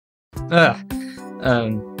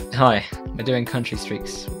Hi, we're doing Country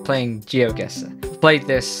Streaks, playing GeoGuessr. Played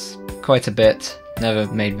this quite a bit,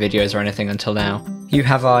 never made videos or anything until now. You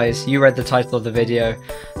have eyes, you read the title of the video,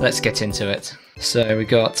 let's get into it. So we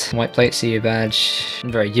got white plates, EU badge,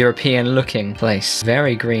 very European looking place,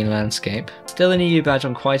 very green landscape. Still an EU badge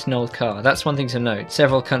on quite an old car, that's one thing to note.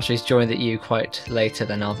 Several countries joined the EU quite later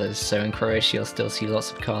than others, so in Croatia you'll still see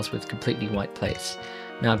lots of cars with completely white plates.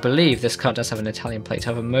 Now I believe this car does have an Italian plate,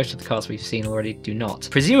 however most of the cars we've seen already do not.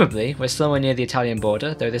 Presumably we're somewhere near the Italian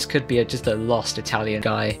border, though this could be just a lost Italian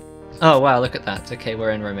guy. Oh wow, look at that. Okay,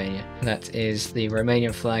 we're in Romania. That is the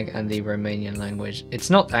Romanian flag and the Romanian language.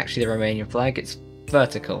 It's not actually the Romanian flag, it's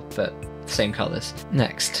vertical, but same colours.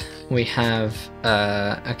 Next, we have,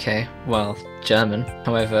 okay, well, German.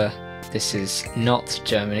 However, this is not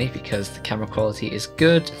Germany because the camera quality is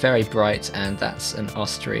good, very bright, and that's an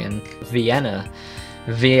Austrian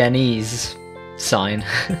Viennese sign,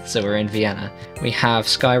 so we're in Vienna. We have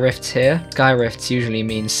sky rifts here. Sky rifts usually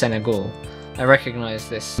mean Senegal. I recognise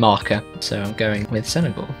this marker, so I'm going with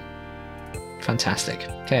Senegal. Fantastic.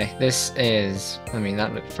 Okay, this is, I mean,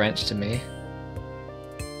 that looked French to me.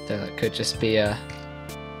 So that could just be a...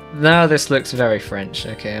 No, this looks very French.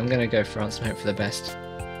 Okay, I'm gonna go France and hope for the best.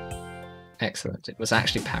 Excellent, it was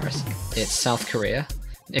actually Paris. It's South Korea.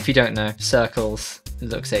 If you don't know, circles, it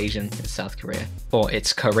looks Asian, it's South Korea. Or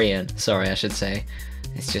it's Korean, sorry I should say.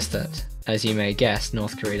 It's just that, as you may guess,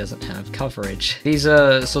 North Korea doesn't have coverage. These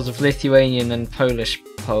are sort of Lithuanian and Polish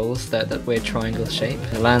poles, that weird triangle shape.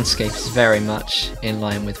 The landscape is very much in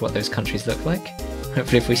line with what those countries look like.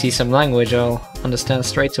 Hopefully if we see some language I'll understand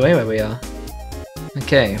straight away where we are.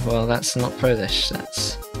 Okay, well that's not Polish,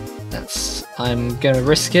 that's... I'm going to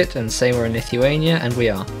risk it and say we're in Lithuania, and we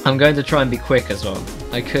are. I'm going to try and be quick as well.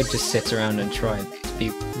 I could just sit around and try to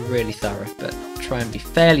be really thorough, but try and be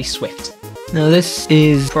fairly swift. Now this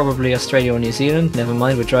is probably Australia or New Zealand, never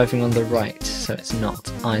mind, we're driving on the right, so it's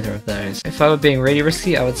not either of those. If I were being really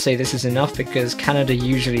risky, I would say this is enough because Canada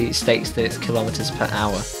usually states that it's kilometers per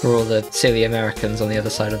hour for all the silly Americans on the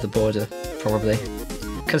other side of the border, probably.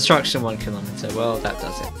 Construction 1 kilometer, well that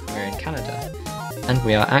does it, we're in Canada. And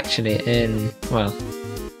we are actually in, well,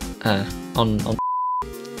 on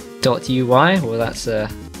 .uy, well that's a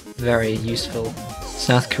very useful.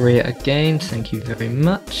 South Korea again, thank you very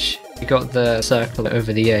much. We got the circle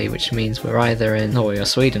over the A, which means we're either in Norway or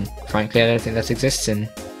Sweden. Frankly, I don't think that exists in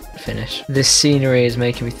Finnish. This scenery is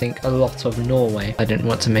making me think a lot of Norway. I don't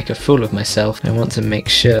want to make a fool of myself, I want to make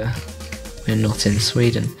sure we're not in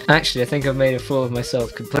Sweden. Actually, I think I've made a fool of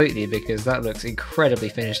myself completely because that looks incredibly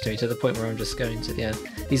Finnish to me, to the point where I'm just going to, yeah,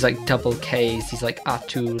 these like double Ks, these like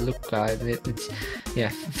atu, lukka, yeah,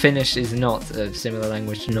 Finnish is not a similar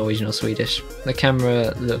language to Norwegian or Swedish. The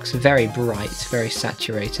camera looks very bright, very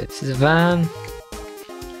saturated. This is a van.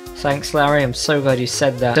 Thanks Larry, I'm so glad you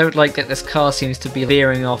said that. I don't like that this car seems to be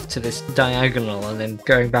veering off to this diagonal and then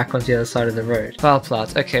going back onto the other side of the road.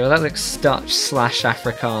 Valplaat, okay, well that looks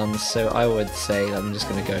Dutch/Afrikaans, so I would say I'm just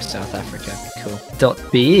going to go South Africa. Cool.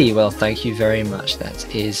 .be, well thank you very much,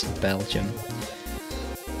 that is Belgium.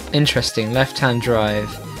 Interesting, left-hand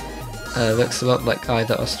drive. Looks a lot like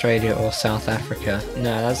either Australia or South Africa.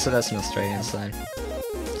 No, that's an Australian sign.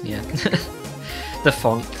 Yeah. The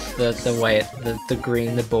font, the way the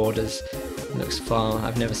green, the borders, looks far.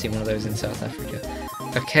 I've never seen one of those in South Africa.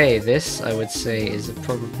 Okay, this I would say is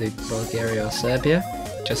probably Bulgaria or Serbia,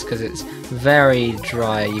 just because it's very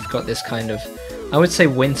dry. You've got this kind of, I would say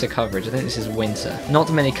winter coverage. I think this is winter.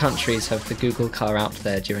 Not many countries have the Google car out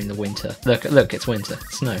there during the winter. Look, it's winter.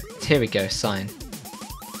 Snow. Here we go, sign.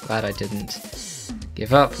 Glad I didn't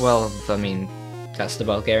give up. Well, I mean, that's the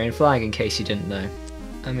Bulgarian flag in case you didn't know.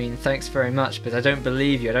 I mean, thanks very much, but I don't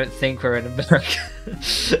believe you. I don't think we're in America.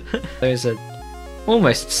 Those are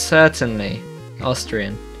almost certainly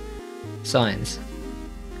Austrian signs.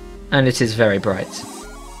 And it is very bright.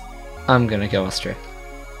 I'm gonna go Austria.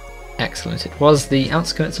 Excellent. It was the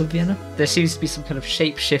outskirts of Vienna. There seems to be some kind of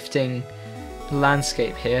shape-shifting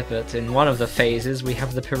landscape here, but in one of the phases we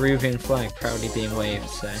have the Peruvian flag proudly being waved,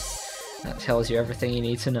 so that tells you everything you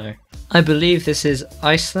need to know. I believe this is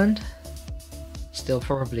Iceland. Still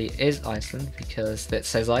probably is Iceland because it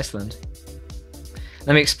says Iceland.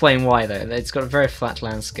 Let me explain why though. It's got a very flat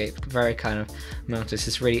landscape, very kind of mountainous,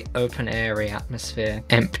 this really open airy atmosphere,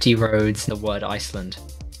 empty roads. The word Iceland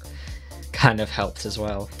kind of helps as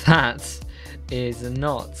well. That is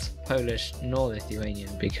not Polish nor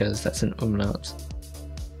Lithuanian because that's an umlaut.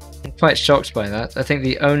 I'm quite shocked by that. I think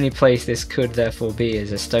the only place this could therefore be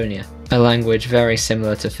is Estonia, a language very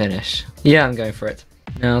similar to Finnish. Yeah, I'm going for it.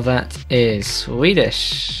 Now that is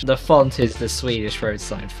Swedish. The font is the Swedish road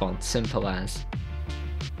sign font, simple as.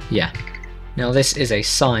 Yeah. Now this is a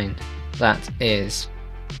sign that is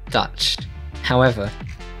Dutch. However,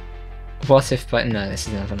 what if, but no, this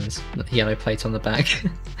is Netherlands. Yellow plate on the back.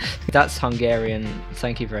 That's Hungarian,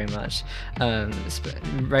 thank you very much.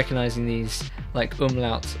 Recognizing these like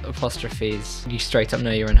umlaut apostrophes, you straight up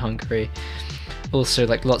know you're in Hungary. Also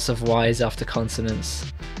like lots of Y's after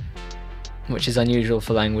consonants, which is unusual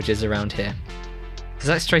for languages around here. Does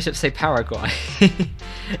that straight up say Paraguay?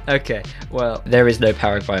 Okay, well, there is no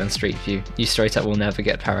Paraguay on Street View. You straight up will never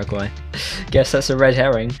get Paraguay. Guess that's a red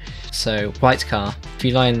herring. So, white car. If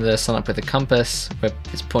you line the sun up with a compass, where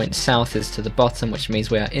its point south is to the bottom, which means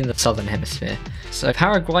we are in the southern hemisphere. So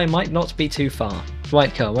Paraguay might not be too far.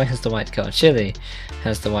 White car, where has the white car? Chile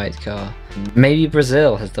has the white car. Maybe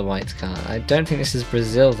Brazil has the white car. I don't think this is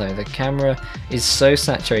Brazil though. The camera is so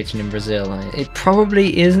saturated in Brazil. It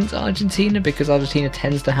probably isn't Argentina because Argentina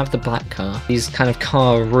tends to have the black car. These kind of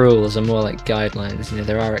car rules are more like guidelines, you know,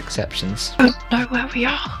 there are exceptions. I don't know where we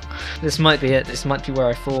are. This might be it. This might be where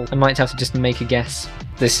I fall. I might have to just make a guess.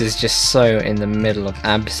 This is just so in the middle of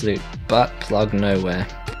absolute butt plug nowhere.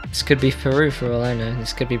 This could be Peru for all I know.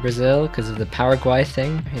 This could be Brazil because of the Paraguay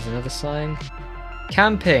thing. Here's another sign.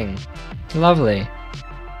 Camping! Lovely.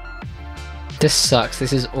 This sucks.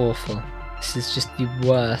 This is awful. This is just the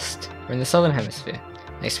worst. We're in the southern hemisphere.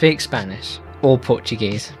 They speak Spanish. Or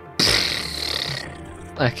Portuguese.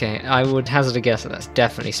 Okay, I would hazard a guess that that's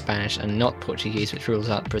definitely Spanish and not Portuguese, which rules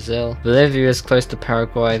out Brazil. Bolivia is close to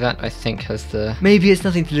Paraguay. That I think has the... Maybe it's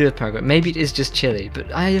nothing to do with Paraguay. Maybe it is just Chile,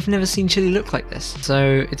 but I have never seen Chile look like this.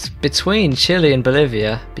 So it's between Chile and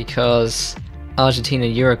Bolivia because Argentina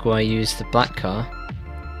and Uruguay use the black car.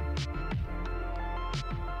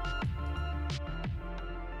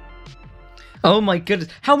 Oh my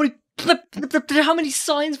goodness, how many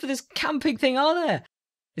signs for this camping thing are there?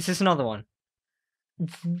 Is this another one?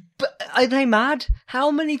 But are they mad?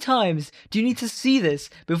 How many times do you need to see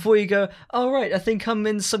this before you go, oh right, I think I'm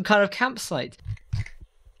in some kind of campsite?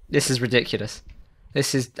 This is ridiculous.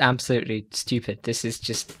 This is absolutely stupid. This is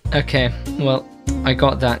just... Okay, well, I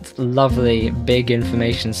got that lovely big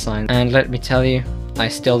information sign, and let me tell you, I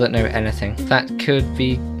still don't know anything. That could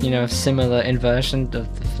be, you know, a similar inversion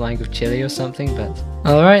of the flag of Chile or something, but...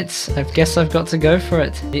 Alright, I guess I've got to go for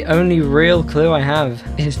it. The only real clue I have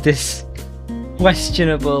is this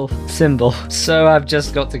questionable symbol, so I've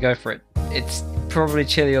just got to go for it. It's probably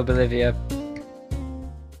Chile or Bolivia.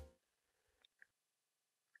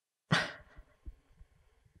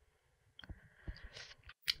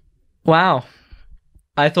 Wow,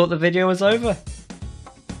 I thought the video was over.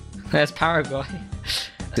 There's Paraguay.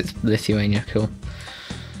 It's Lithuania, cool.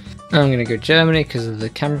 I'm gonna go Germany because of the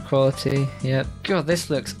camera quality. Yep. God, this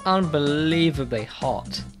looks unbelievably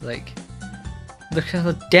hot. Like, look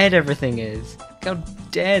how dead everything is. Look how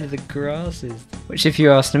dead the grass is. Which, if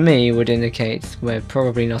you asked me, would indicate we're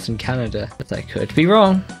probably not in Canada. But I could be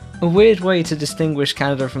wrong. A weird way to distinguish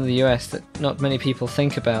Canada from the US that not many people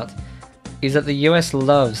think about is that the US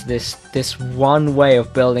loves this one way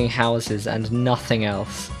of building houses and nothing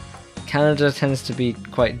else. Canada tends to be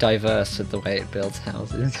quite diverse with the way it builds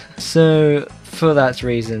houses. So, for that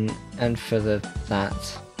reason, and for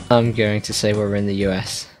that, I'm going to say we're in the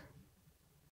US.